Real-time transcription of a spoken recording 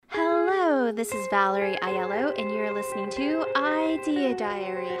this is Valerie Aiello, and you're listening to Idea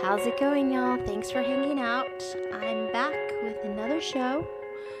Diary. How's it going, y'all? Thanks for hanging out. I'm back with another show,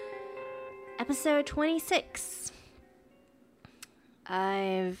 episode 26.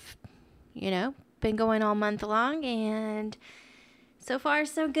 I've, been going all month long, and so far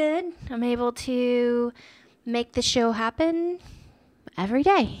so good. I'm able to make the show happen every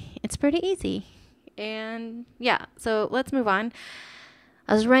day. It's pretty easy. And yeah, so let's move on.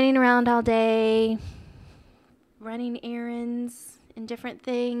 I was running around all day, running errands and different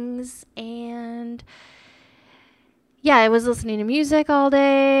things, and yeah, I was listening to music all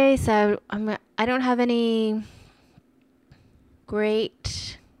day, so I don't have any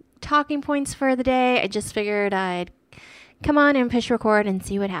great talking points for the day. I just figured I'd come on and push record and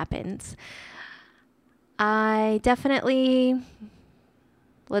see what happens. I definitely,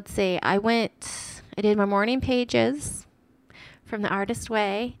 I did my morning pages from The Artist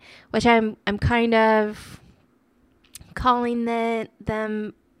Way, which I'm kind of calling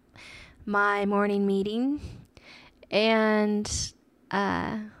them my morning meeting. And so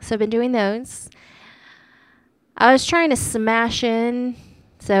I've been doing those. I was trying to smash in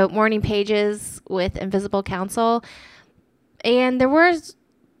morning pages with Invisible Counsel. And there were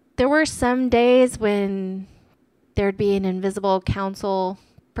some days when there'd be an Invisible Counsel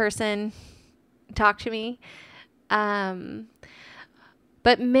person talk to me.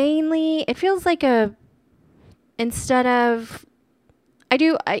 But mainly it feels like so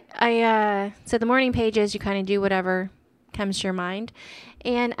the morning pages, you kind of do whatever comes to your mind.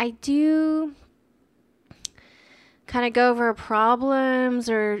 And I do kind of go over problems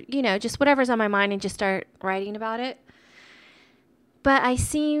or, just whatever's on my mind and just start writing about it. But it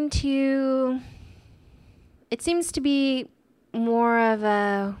seems to be more of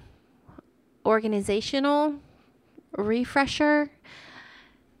a organizational refresher.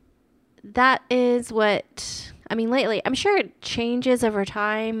 That is lately, I'm sure it changes over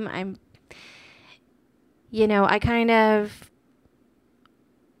time.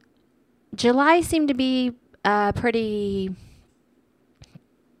 July seemed to be a pretty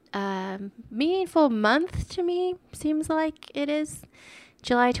meaningful month to me. Seems like it is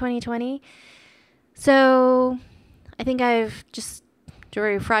July 2020. So I think I've just to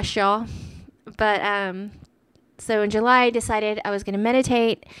refresh y'all. But so in July, I decided I was going to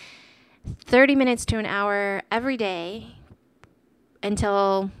meditate 30 minutes to an hour every day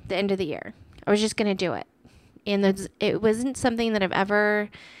until the end of the year. I was just going to do it. And it wasn't something that I've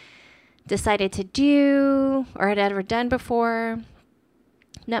ever decided to do or had ever done before.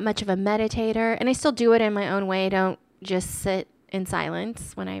 Not much of a meditator. And I still do it in my own way. I don't just sit in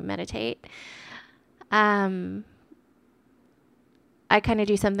silence when I meditate. I kind of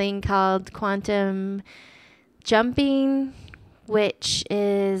do something called quantum jumping, which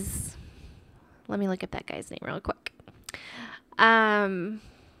is... Let me look up that guy's name real quick.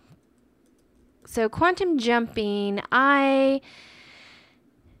 So quantum jumping, so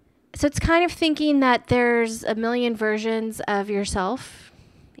it's kind of thinking that there's a million versions of yourself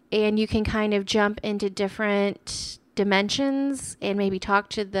and you can kind of jump into different dimensions and maybe talk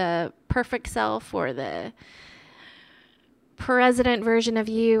to the perfect self or the president version of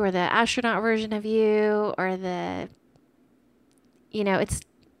you or the astronaut version of you or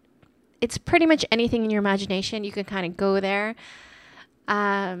it's pretty much anything in your imagination. You can kind of go there.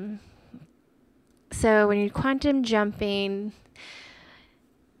 So when you're quantum jumping,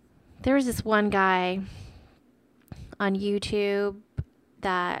 there was this one guy on YouTube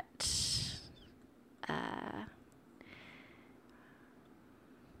that,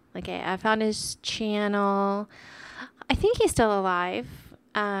 I found his channel. I think he's still alive.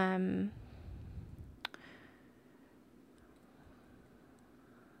 I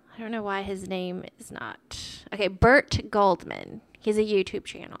don't know why his name is not... Okay, Burt Goldman. He's a YouTube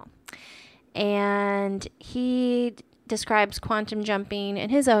channel. And he describes quantum jumping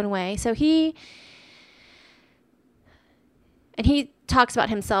in his own way. So he talks about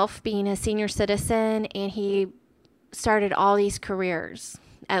himself being a senior citizen, and he started all these careers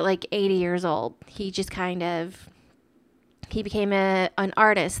at 80 years old. He just he became an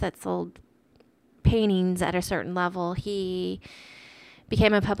artist that sold paintings at a certain level. He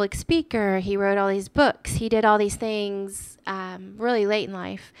became a public speaker. He wrote all these books. He did all these things really late in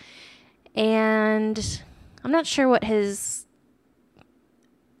life. And I'm not sure what his...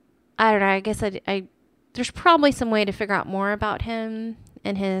 I don't know. I guess there's probably some way to figure out more about him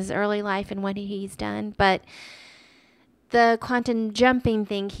and his early life and what he's done. But the quantum jumping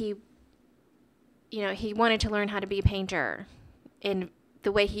thing, he wanted to learn how to be a painter. And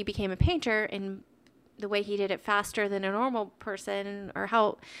the way he became a painter and the way he did it faster than a normal person, or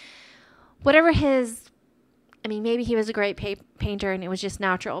whatever his, I mean, maybe he was a great painter and it was just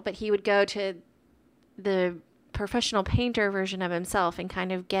natural, but he would go to the professional painter version of himself and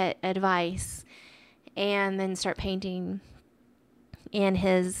kind of get advice and then start painting. And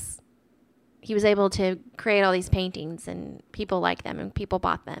he was able to create all these paintings, and people liked them and people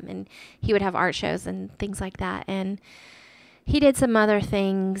bought them, and he would have art shows and things like that. And he did some other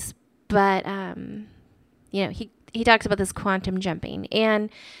things, but, he talks about this quantum jumping and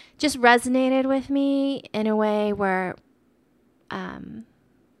just resonated with me in a way where,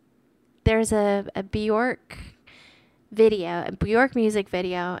 there's a Bjork video, a Bjork music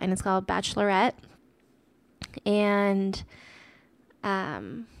video, and it's called Bachelorette. And,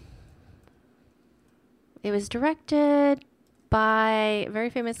 it was directed by a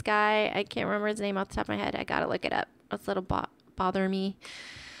very famous guy. I can't remember his name off the top of my head. I gotta look it up. It's a little bother me.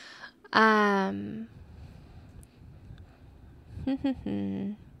 It's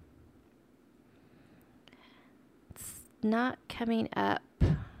not coming up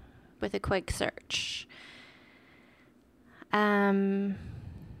with a quick search. Let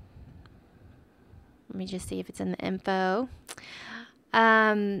me just see if it's in the info.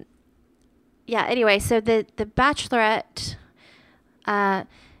 Anyway, so the Bachelorette,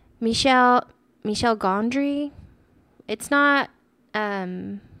 Michel Gondry, it's not,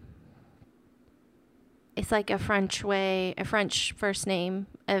 it's like a French first name,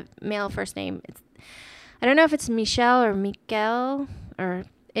 a male first name. I don't know if it's Michel or Mikel, or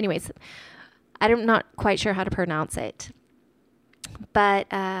anyways, I'm not quite sure how to pronounce it. But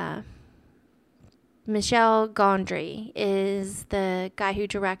Michel Gondry is the guy who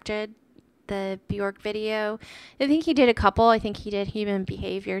directed the Bjork video. I think he did a couple. I think he did Human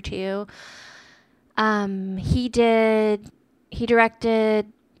Behavior too. He directed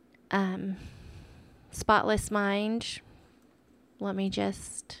Spotless Mind. Let me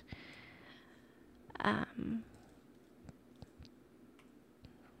just I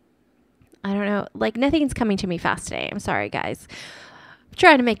don't know. Like, nothing's coming to me fast today. I'm sorry, guys. I'm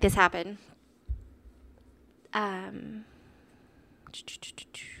trying to make this happen.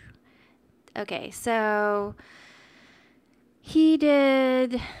 Okay, so he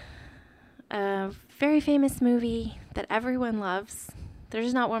did a very famous movie that everyone loves.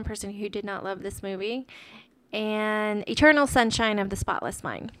 There's not one person who did not love this movie. And Eternal Sunshine of the Spotless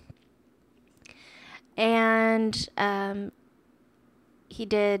Mind. And he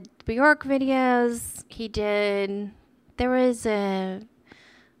did Bjork videos. There was a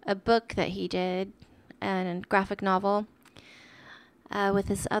book that he did, a graphic novel, with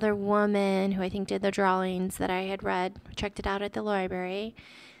this other woman who I think did the drawings that I had read. Checked it out at the library.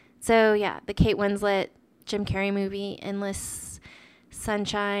 So yeah, the Kate Winslet, Jim Carrey movie, Endless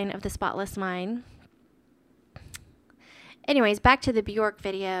Sunshine of the Spotless Mind. Anyways, back to the Bjork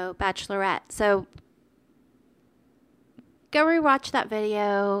video, Bachelorette. So go rewatch that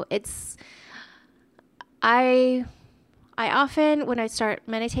video. I often, when I start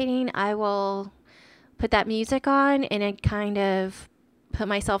meditating, I will put that music on and I kind of put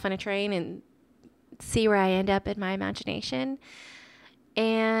myself on a train and see where I end up in my imagination.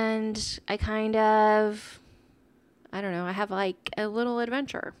 And I kind of, I don't know, I have like a little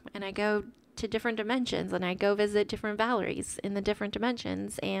adventure and I go to different dimensions and I go visit different Valeries in the different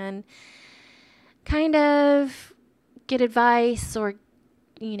dimensions and kind of get advice or,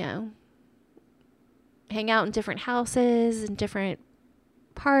 hang out in different houses and different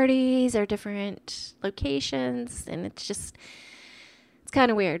parties or different locations. And it's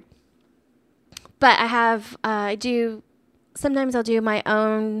kind of weird. But sometimes I'll do my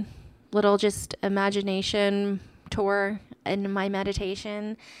own little just imagination tour in my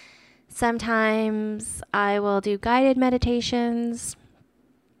meditation. Sometimes I will do guided meditations.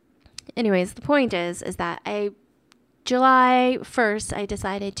 Anyways, the point is that July 1st, I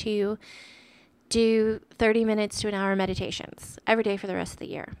decided to do 30 minutes to an hour meditations every day for the rest of the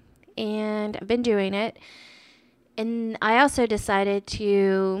year. And I've been doing it. And I also decided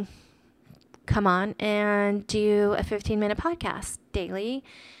to come on and do a 15-minute podcast daily.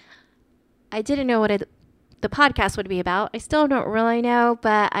 I didn't know what the podcast would be about. I still don't really know,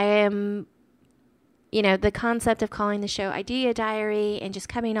 but I am, the concept of calling the show Idea Diary and just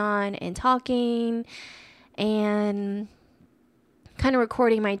coming on and talking and kind of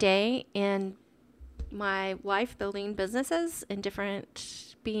recording my day and my life, building businesses and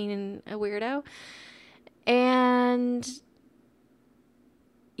being a weirdo. And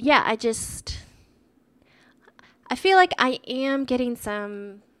yeah, I feel like I am getting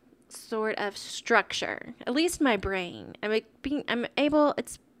some sort of structure, at least in my brain. I'm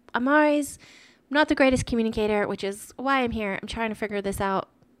not the greatest communicator, which is why I'm here. I'm trying to figure this out,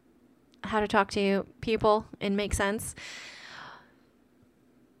 how to talk to people and make sense.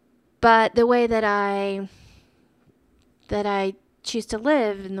 But the way that I choose to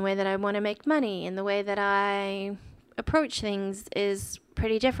live and the way that I want to make money and the way that I approach things is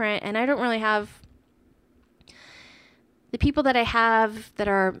pretty different. And I don't really have the people that I have that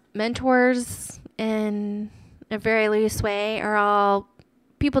are mentors in a very loose way are all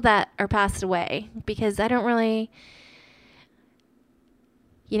people that are passed away, because I don't really,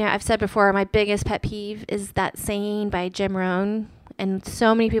 I've said before, my biggest pet peeve is that saying by Jim Rohn, and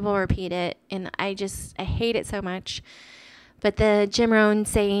so many people repeat it, and I hate it so much. But the Jim Rohn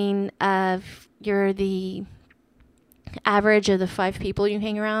saying of you're the average of the 5 people you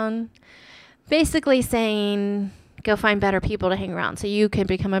hang around, basically saying go find better people to hang around so you can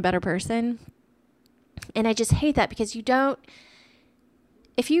become a better person. And I just hate that, because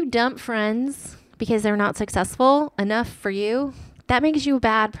if you dump friends because they're not successful enough for you, that makes you a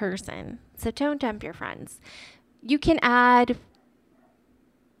bad person. So don't dump your friends. You can add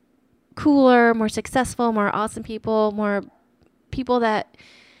cooler, more successful, more awesome people, more people that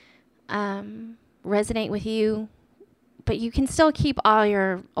resonate with you, but you can still keep all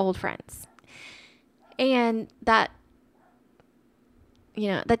your old friends. And that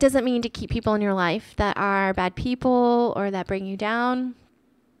doesn't mean to keep people in your life that are bad people or that bring you down.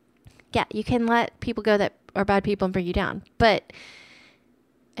 Yeah, you can let people go that are bad people and bring you down. But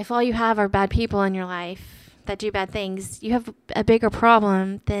if all you have are bad people in your life that do bad things, you have a bigger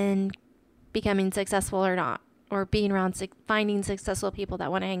problem than becoming successful or not, or being around, finding successful people that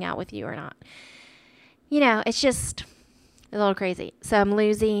want to hang out with you or not. It's just a little crazy. So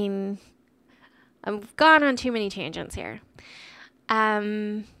I've gone on too many tangents here.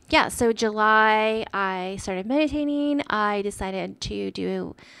 So July, I started meditating. I decided to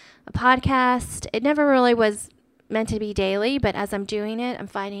do a podcast. It never really was meant to be daily, but as I'm doing it, I'm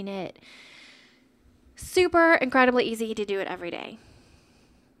finding it super incredibly easy to do it every day.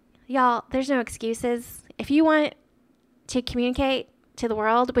 Y'all, there's no excuses. If you want to communicate to the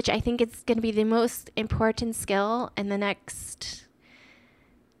world, which I think is going to be the most important skill in the next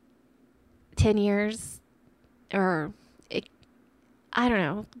 10 years, or I don't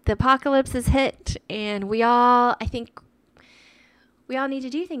know, the apocalypse has hit, and I think we all need to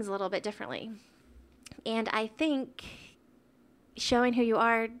do things a little bit differently. And I think showing who you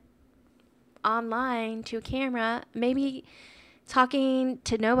are online to a camera, maybe talking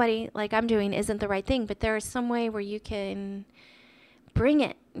to nobody like I'm doing isn't the right thing, but there is some way where you can bring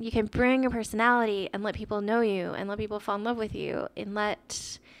it. You can bring your personality and let people know you and let people fall in love with you and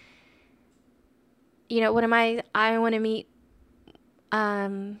let, I want to meet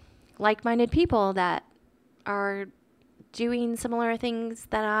like-minded people that are doing similar things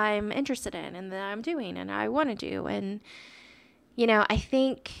that I'm interested in and that I'm doing and I want to do. And, I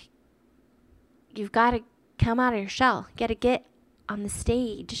think you've got to come out of your shell. You got to get on the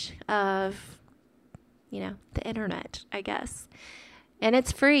stage of, the internet, I guess. And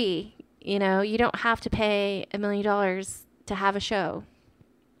it's free. You don't have to pay $1 million to have a show.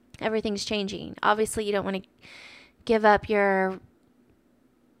 Everything's changing. Obviously, you don't want to give up your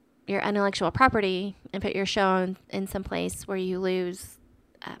intellectual property and put your show in some place where you lose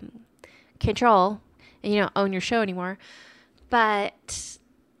control and you don't own your show anymore. But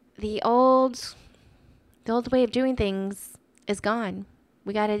the old way of doing things is gone.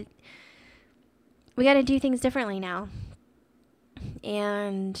 We gotta do things differently now.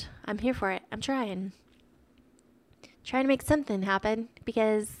 And I'm here for it. I'm trying to make something happen,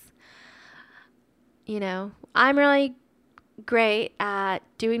 because I'm really great at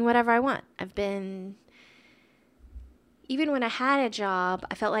doing whatever I want. Even when I had a job,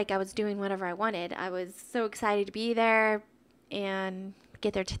 I felt like I was doing whatever I wanted. I was so excited to be there and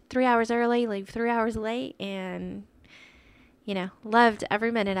get there 3 hours early, leave 3 hours late, and loved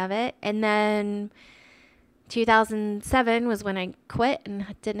every minute of it. And then 2007 was when I quit and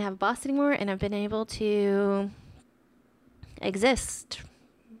didn't have a boss anymore, and I've been able to exist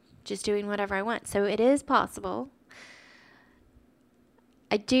just doing whatever I want. So it is possible.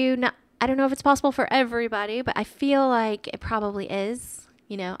 I don't know if it's possible for everybody, but I feel like it probably is.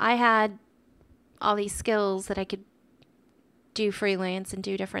 I had all these skills that I could do freelance and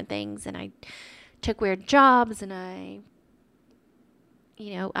do different things, and I took weird jobs, and I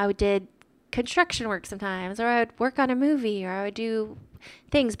did construction work sometimes, or I would work on a movie, or I would do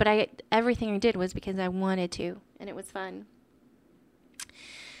things, but everything I did was because I wanted to, and it was fun.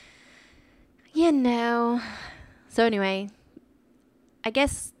 So anyway, I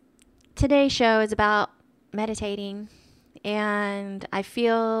guess today's show is about meditating, and I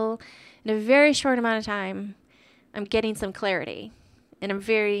feel in a very short amount of time I'm getting some clarity, and I'm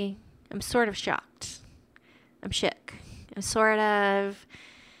very, I'm sort of shocked. I'm shook. I'm sort of,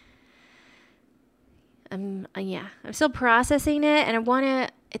 I'm still processing it,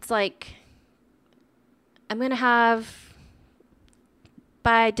 and it's like, I'm going to have,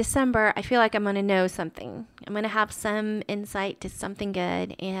 by December, I feel like I'm going to know something. I'm going to have some insight to something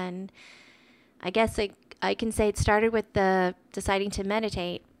good, and I guess I can say it started with the deciding to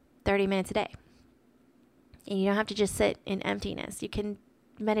meditate 30 minutes a day. And you don't have to just sit in emptiness. You can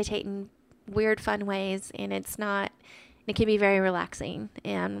meditate in weird, fun ways, and it can be very relaxing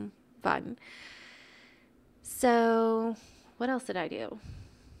and fun. So, what else did I do?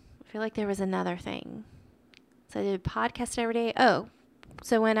 I feel like there was another thing. So I did a podcast every day. Oh,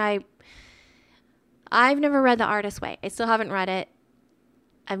 so I've never read The Artist's Way. I still haven't read it.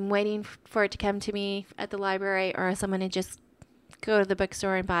 I'm waiting for it to come to me at the library, or else I'm going to just go to the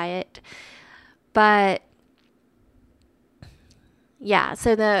bookstore and buy it. But yeah,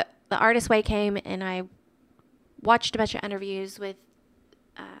 so the Artist's Way came, and I watched a bunch of interviews with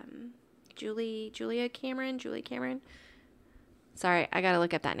Julie Cameron. Sorry, I got to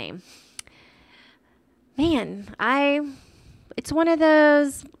look up that name. Man, it's one of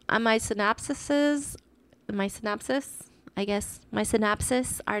those, my synapses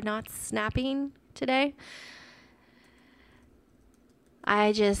are not snapping today.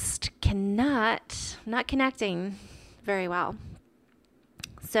 I just not connecting very well.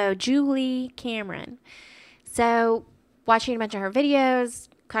 So Julie Cameron. So watching a bunch of her videos,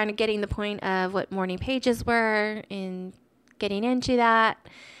 kind of getting the point of what morning pages were and getting into that.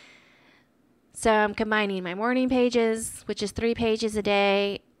 So I'm combining my morning pages, which is 3 pages a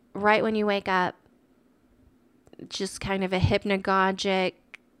day, right when you wake up. Just kind of a hypnagogic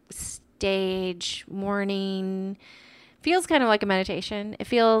stage morning. Feels kind of like a meditation. It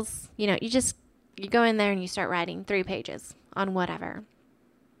feels, you go in there and you start writing 3 pages on whatever.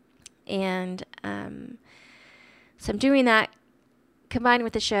 And so I'm doing that combined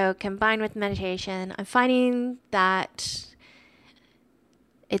with the show, combined with meditation. I'm finding that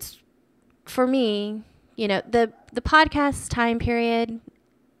it's, for me, the podcast time period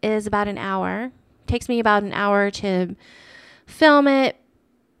is about an hour. It takes me about an hour to film it,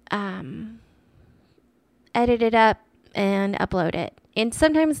 edit it up, and upload it. And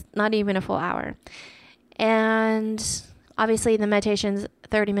sometimes not even a full hour. And obviously the meditation's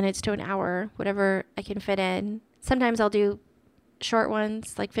 30 minutes to an hour, whatever I can fit in. Sometimes I'll do short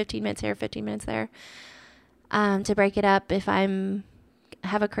ones, like 15 minutes here, 15 minutes there, to break it up if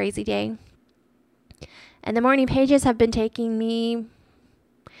have a crazy day. And the morning pages have been taking me,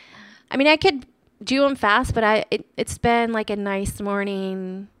 I could do them fast, but it's been like a nice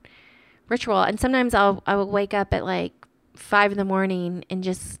morning ritual. And sometimes I will wake up at like 5 a.m. and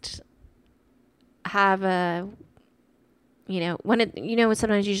just have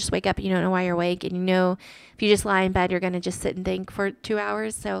sometimes you just wake up and you don't know why you're awake, and if you just lie in bed, you're going to just sit and think for 2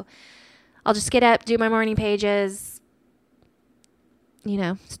 hours. So I'll just get up, do my morning pages,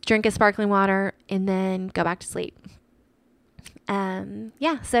 drink a sparkling water, and then go back to sleep.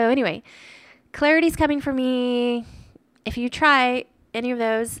 So anyway, clarity's coming for me. If you try any of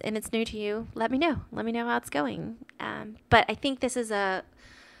those and it's new to you, let me know. Let me know how it's going. But I think this is a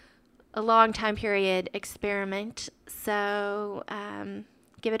long time period experiment. So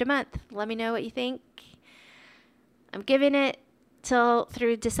give it a month. Let me know what you think. I'm giving it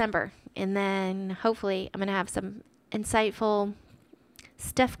through December. And then hopefully I'm going to have some insightful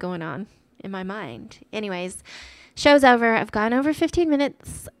stuff going on in my mind. Anyways, show's over. I've gone over 15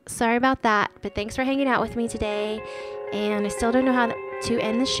 minutes. Sorry about that. But thanks for hanging out with me today. And I still don't know how to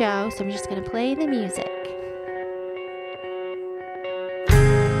end the show, so I'm just going to play the music.